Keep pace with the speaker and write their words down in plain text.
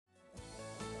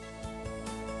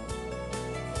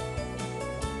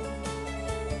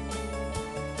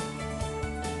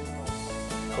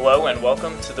Hello and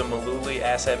welcome to the Maluli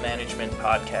Asset Management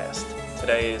Podcast.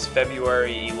 Today is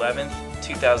February 11th,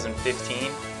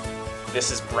 2015. This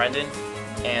is Brendan,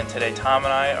 and today Tom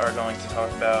and I are going to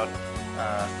talk about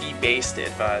fee-based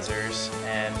advisors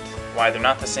and why they're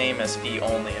not the same as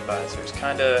fee-only advisors.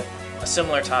 Kind of a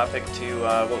similar topic to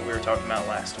what we were talking about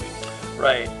last week.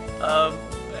 Right.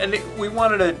 We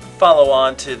wanted to follow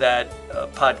on to that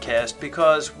podcast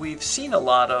because we've seen a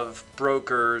lot of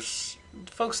brokers,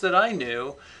 folks that I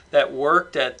knew that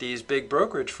worked at these big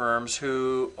brokerage firms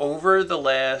who over the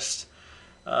last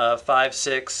 5,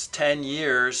 6, 10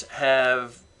 years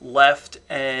have left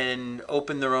and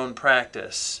opened their own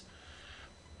practice.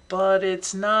 But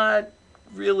it's not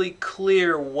really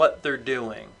clear what they're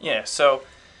doing. Yeah, so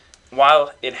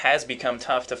while it has become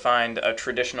tough to find a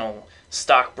traditional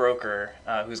stockbroker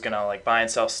who's going to buy and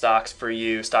sell stocks for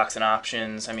you, stocks and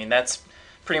options, I mean, that's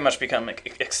pretty much become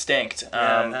extinct.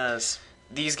 Yeah, it has.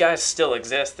 These guys still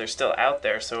exist. They're still out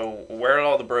there. So where did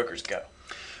all the brokers go?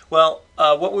 Well,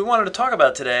 what we wanted to talk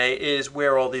about today is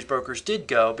where all these brokers did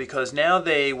go, because now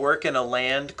they work in a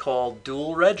land called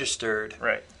dual registered.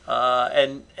 Right.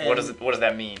 And what does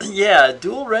that mean? Yeah,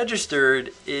 dual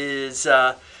registered is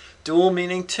dual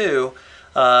meaning two.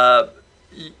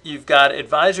 You've got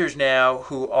advisors now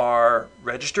who are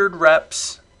registered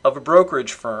reps of a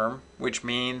brokerage firm, which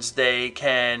means they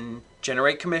can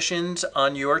generate commissions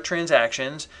on your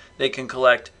transactions. They can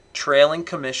collect trailing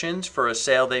commissions for a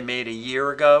sale they made a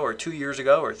year ago or 2 years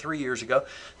ago or 3 years ago.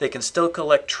 They can still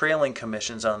collect trailing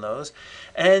commissions on those.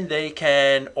 And they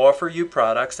can offer you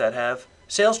products that have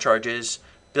sales charges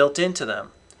built into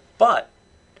them. But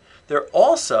they're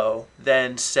also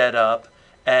then set up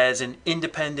as an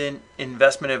independent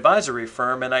investment advisory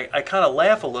firm. And I kind of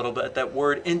laugh a little bit at that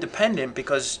word independent,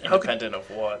 because Independent of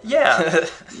what? Yeah,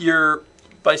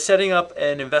 by setting up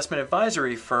an investment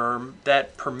advisory firm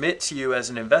that permits you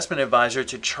as an investment advisor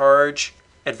to charge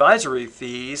advisory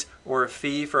fees or a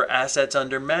fee for assets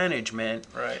under management.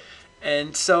 Right.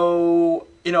 And so,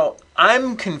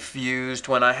 I'm confused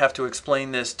when I have to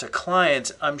explain this to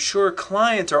clients. I'm sure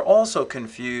clients are also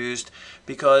confused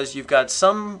because you've got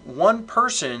one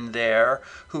person there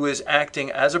who is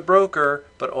acting as a broker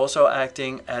but also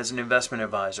acting as an investment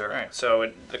advisor. Right.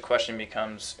 So the question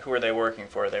becomes, who are they working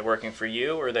for? Are they working for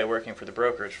you or are they working for the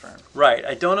brokerage firm? Right.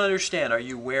 I don't understand. Are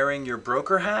you wearing your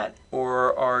broker hat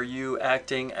or are you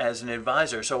acting as an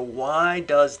advisor? So why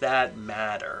does that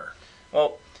matter?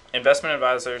 Well, investment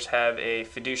advisors have a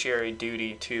fiduciary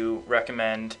duty to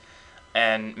recommend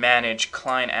and manage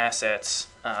client assets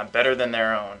better than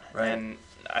their own. Right. And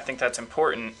I think that's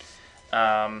important.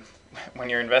 When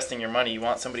you're investing your money, you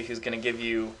want somebody who's going to give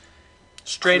you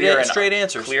straight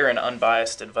answers, clear and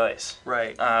unbiased advice.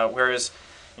 Right. Whereas,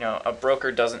 a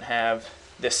broker doesn't have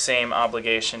this same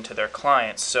obligation to their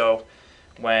clients. So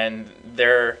when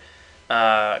they're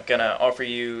going to offer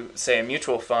you, say, a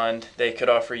mutual fund, they could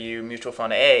offer you mutual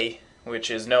fund A, which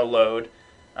is no load.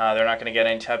 They're not going to get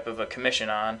any type of a commission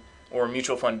on, or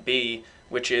mutual fund B,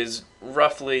 which is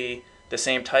roughly the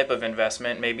same type of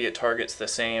investment. Maybe it targets the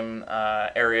same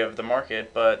area of the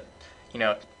market, but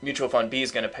mutual fund B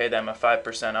is going to pay them a 5%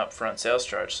 upfront sales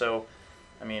charge. So,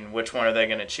 which one are they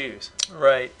going to choose?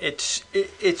 Right. It's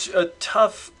a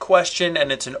tough question,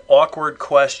 and it's an awkward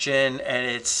question, and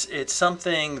it's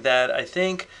something that I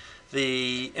think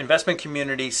the investment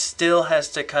community still has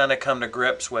to kind of come to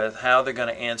grips with how they're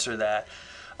going to answer that.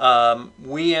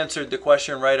 We answered the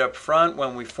question right up front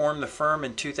when we formed the firm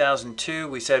in 2002.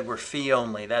 We said we're fee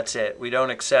only. That's it. We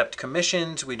don't accept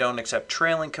commissions. We don't accept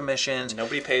trailing commissions.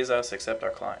 Nobody pays us except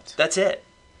our clients. That's it.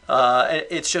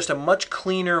 It's just a much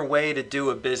cleaner way to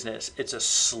do a business. It's a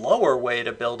slower way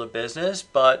to build a business,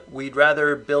 but we'd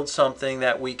rather build something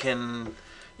that we can,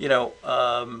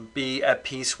 be at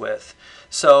peace with.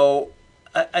 So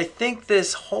I think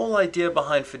this whole idea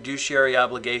behind fiduciary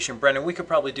obligation, Brendan, we could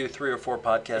probably do 3 or 4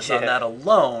 podcasts on that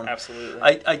alone. Absolutely.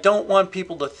 I don't want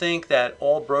people to think that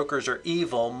all brokers are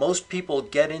evil. Most people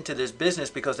get into this business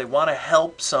because they want to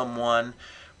help someone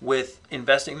with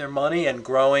investing their money and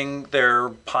growing their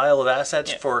pile of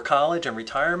assets for college and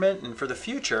retirement and for the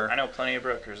future. I know plenty of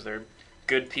brokers. They're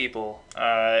good people.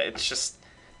 It's just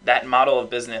that model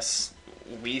of business,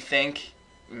 we think,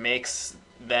 makes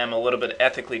them a little bit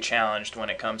ethically challenged when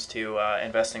it comes to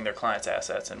investing their clients'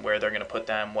 assets and where they're going to put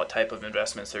them, what type of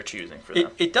investments they're choosing for them.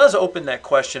 It does open that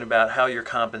question about how you're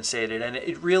compensated, and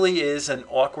it really is an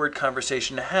awkward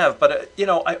conversation to have. But,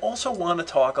 I also want to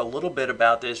talk a little bit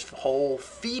about this whole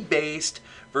fee-based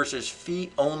versus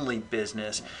fee-only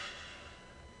business.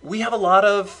 We have a lot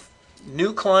of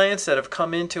new clients that have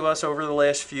come into us over the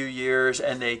last few years,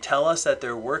 and they tell us that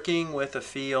they're working with a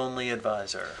fee-only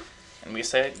advisor. And we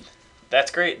say,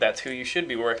 that's great, that's who you should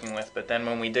be working with. But then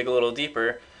when we dig a little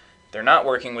deeper, they're not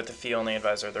working with the fee-only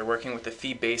advisor. They're working with the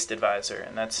fee-based advisor.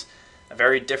 And that's a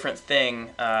very different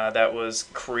thing that was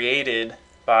created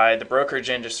by the brokerage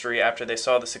industry after they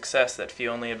saw the success that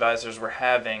fee-only advisors were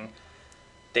having.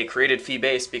 They created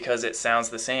fee-based because it sounds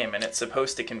the same, and it's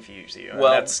supposed to confuse you.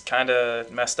 Well, and that's kind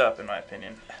of messed up, in my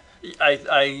opinion.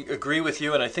 I agree with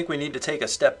you, and I think we need to take a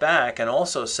step back and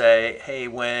also say, hey,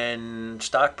 when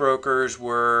stockbrokers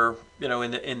were, in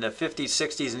the 50s,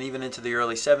 60s, and even into the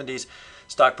early 70s,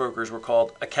 stockbrokers were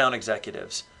called account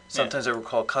executives. Sometimes they were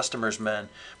called customers men.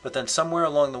 But then somewhere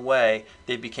along the way,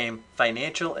 they became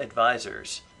financial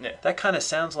advisors. Yeah. That kind of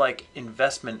sounds like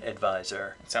investment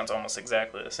advisor. It sounds almost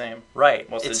exactly the same. Right.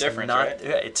 What's the difference, not,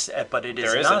 right? But it There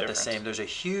is is a not the difference. same. There's a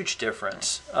huge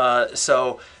difference.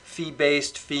 So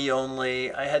fee-based,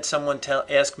 fee-only. I had someone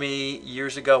ask me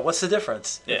years ago, what's the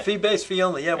difference? Yeah. Fee-based,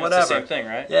 fee-only, yeah, It's whatever. the same thing,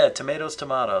 right? Yeah, tomatoes,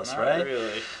 tomatoes, Not right?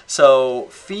 really. So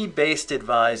fee-based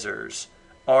advisors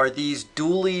are these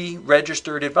duly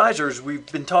registered advisors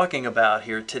we've been talking about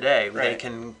here today. They Right.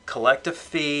 can collect a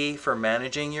fee for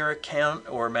managing your account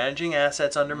or managing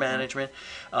assets under management,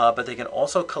 but they can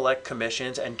also collect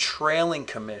commissions and trailing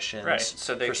commissions Right.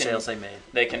 So they for can, sales they made.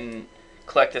 They can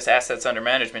collect this assets under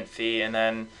management fee and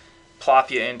then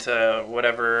plop you into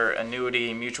whatever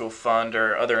annuity, mutual fund,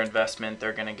 or other investment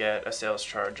they're going to get a sales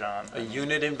charge on. A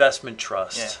unit investment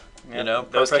trust. Yeah.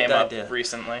 perfect Those came idea. up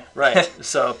recently. Right.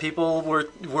 So people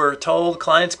were told,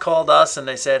 clients called us and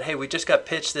they said, hey, we just got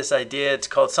pitched this idea. It's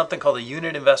called something called a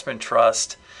unit investment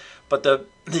trust. But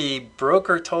the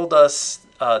broker told us,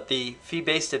 the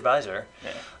fee-based advisor,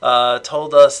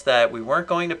 told us that we weren't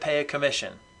going to pay a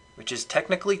commission, which is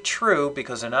technically true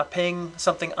because they're not paying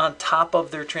something on top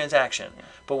of their transaction. Yeah.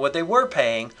 But what they were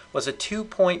paying was a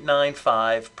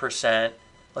 2.95%,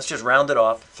 let's just round it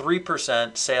off,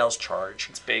 3% sales charge.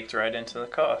 It's baked right into the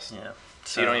cost. Yeah.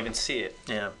 So you don't even see it.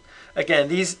 Yeah. Again,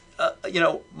 these,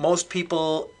 most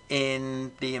people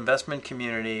in the investment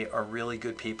community are really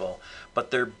good people,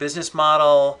 but their business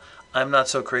model, I'm not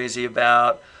so crazy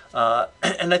about.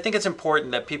 And I think it's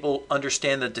important that people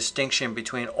understand the distinction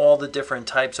between all the different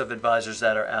types of advisors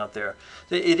that are out there.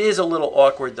 It is a little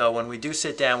awkward, though, when we do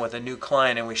sit down with a new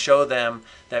client and we show them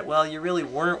that, well, you really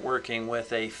weren't working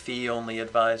with a fee-only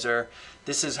advisor.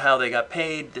 This is how they got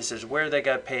paid. This is where they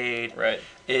got paid. Right.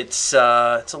 It's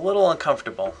a little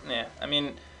uncomfortable. Yeah. I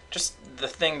mean, just the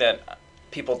thing that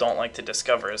people don't like to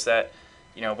discover is that,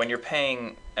 when you're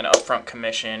paying an upfront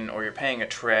commission or you're paying a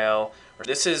trail, or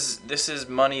this is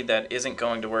money that isn't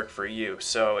going to work for you.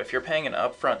 So if you're paying an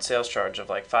upfront sales charge of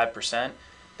like 5%,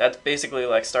 that's basically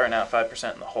like starting out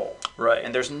 5% in the hole. Right.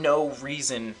 And there's no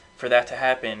reason for that to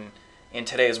happen in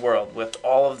today's world with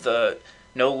all of the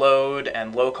no load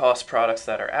and low cost products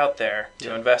that are out there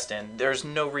to invest in. There's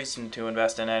no reason to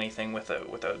invest in anything with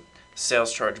a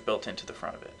sales charge built into the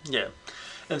front of it. Yeah.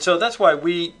 And so that's why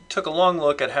we took a long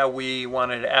look at how we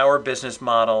wanted our business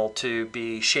model to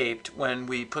be shaped when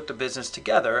we put the business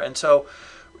together. And so,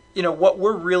 what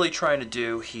we're really trying to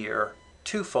do here,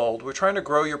 twofold. We're trying to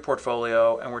grow your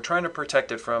portfolio and we're trying to protect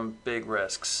it from big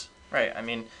risks. Right. I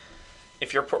mean,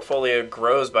 if your portfolio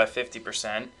grows by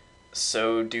 50%,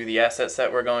 so do the assets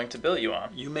that we're going to bill you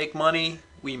on. You make money,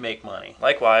 we make money.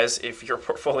 Likewise, if your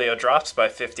portfolio drops by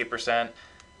 50%,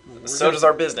 so gonna- does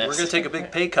our business. We're going to take a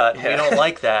big pay cut, and we Yeah. don't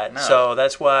like that. No. So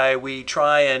that's why we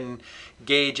try and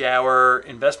gauge our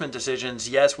investment decisions.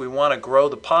 Yes, we want to grow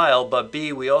the pile, but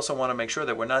B, we also want to make sure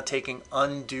that we're not taking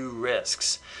undue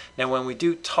risks. Now, when we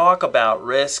do talk about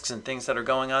risks and things that are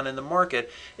going on in the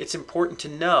market, it's important to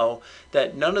know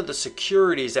that none of the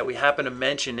securities that we happen to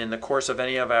mention in the course of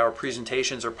any of our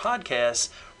presentations or podcasts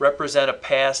represent a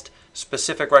past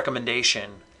specific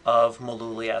recommendation of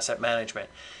Mullooly Asset Management.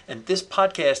 And this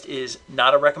podcast is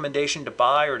not a recommendation to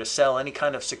buy or to sell any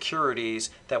kind of securities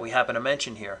that we happen to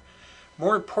mention here.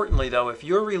 More importantly, though, if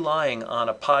you're relying on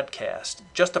a podcast,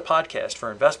 just a podcast for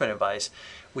investment advice,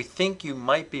 we think you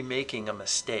might be making a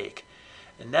mistake.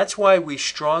 And that's why we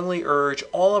strongly urge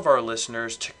all of our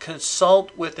listeners to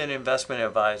consult with an investment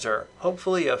advisor,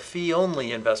 hopefully a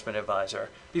fee-only investment advisor,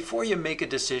 before you make a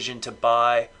decision to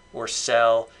buy or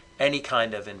sell any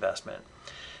kind of investment.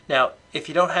 Now, if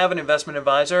you don't have an investment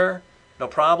advisor, no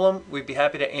problem. We'd be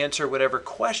happy to answer whatever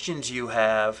questions you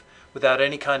have without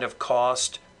any kind of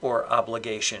cost or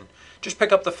obligation. Just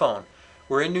pick up the phone.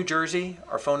 We're in New Jersey.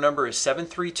 Our phone number is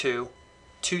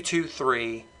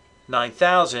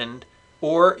 732-223-9000,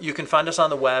 or you can find us on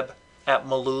the web at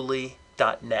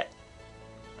mullooly.net.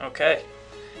 Okay,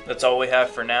 that's all we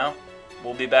have for now.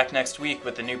 We'll be back next week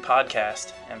with a new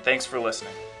podcast, and thanks for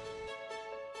listening.